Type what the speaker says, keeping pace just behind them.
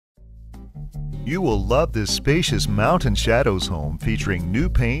You will love this spacious Mountain Shadows home featuring new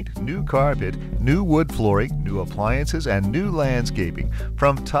paint, new carpet, new wood flooring, new appliances, and new landscaping.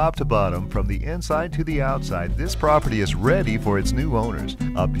 From top to bottom, from the inside to the outside, this property is ready for its new owners.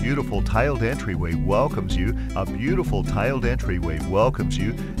 A beautiful tiled entryway welcomes you. A beautiful tiled entryway welcomes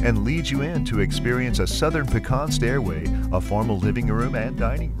you and leads you in to experience a southern pecan stairway, a formal living room and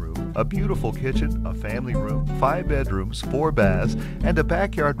dining room, a beautiful kitchen, a family room, 5 bedrooms, 4 baths, and a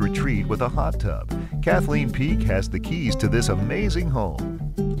backyard retreat with a hot tub. Kathleen Peak has the keys to this amazing home.